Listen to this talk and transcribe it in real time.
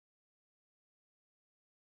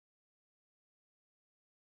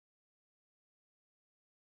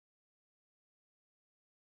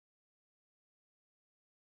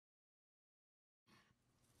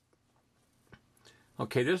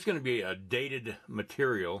Okay, this is going to be a dated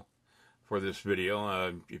material for this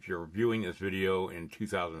video. If you're viewing this video in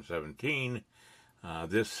 2017,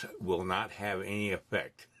 this will not have any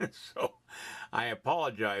effect. So I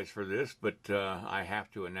apologize for this, but I have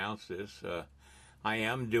to announce this. I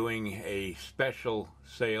am doing a special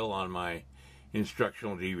sale on my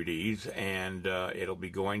instructional DVDs, and it'll be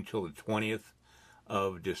going till the 20th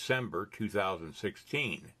of December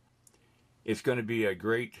 2016. It's going to be a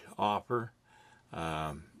great offer.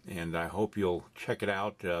 And I hope you'll check it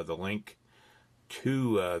out. The link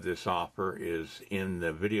to this offer is in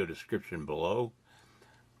the video description below,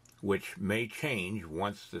 which may change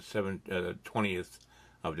once the 20th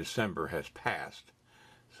of December has passed.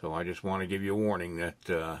 So I just want to give you a warning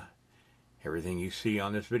that everything you see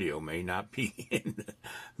on this video may not be in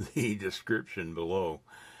the description below.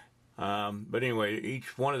 But anyway,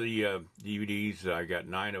 each one of the DVDs, I got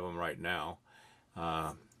 9 of them right now,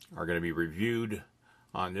 are going to be reviewed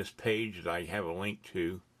on this page that I have a link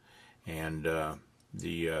to, and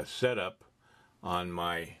the setup on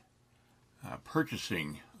my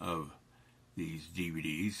purchasing of these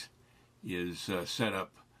DVDs is set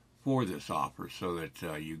up for this offer so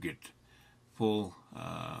that you get full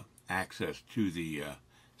access to the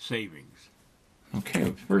savings. Okay,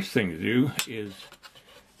 the first thing to do is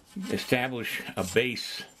establish a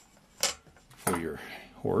base for your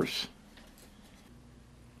horse.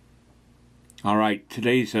 Alright,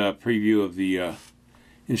 today's preview of the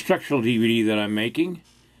instructional DVD that I'm making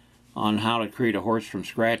on how to create a horse from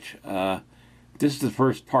scratch. This is the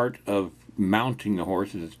first part of mounting the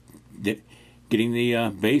horse, is getting the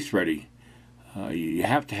base ready. You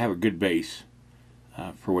have to have a good base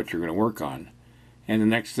for what you're going to work on. And the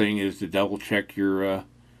next thing is to double check your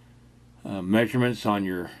measurements on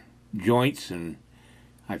your joints, and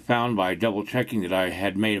I found by double checking that I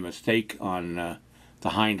had made a mistake on the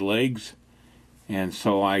hind legs. And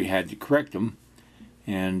so I had to correct them,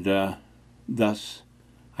 and thus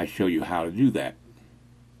I show you how to do that.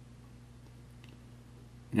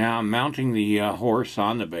 Now I'm mounting the horse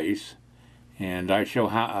on the base, and I show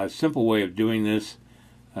how a simple way of doing this.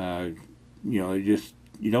 You know,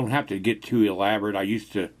 you don't have to get too elaborate. I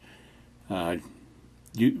used to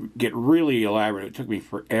get really elaborate. It took me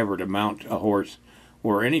forever to mount a horse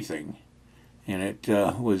or anything, and it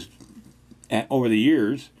was over the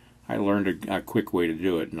years I learned a quick way to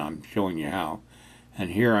do it, and I'm showing you how.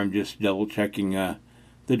 And here I'm just double checking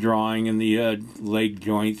the drawing and the leg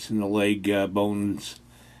joints and the leg bones,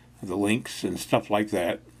 the links and stuff like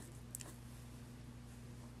that.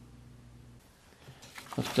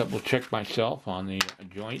 Let's double check myself on the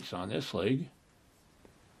joints on this leg.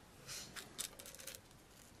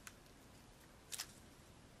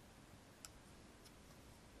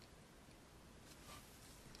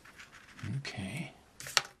 Okay.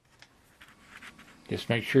 Just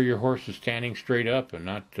make sure your horse is standing straight up and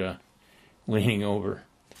not leaning over.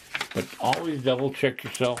 But always double check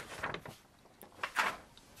yourself.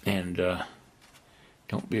 And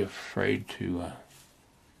don't be afraid to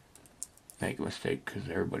make a mistake, because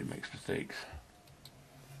everybody makes mistakes.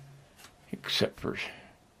 Except for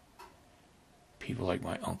people like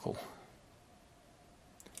my uncle.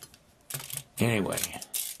 Anyway,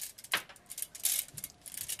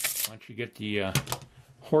 once you get the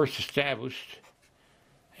horse established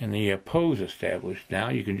and the pose established, now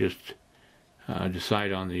you can just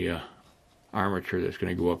decide on the armature that's going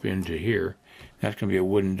to go up into here. That's going to be a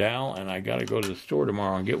wooden dowel, and I got to go to the store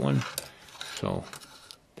tomorrow and get one. So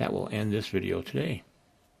that will end this video today.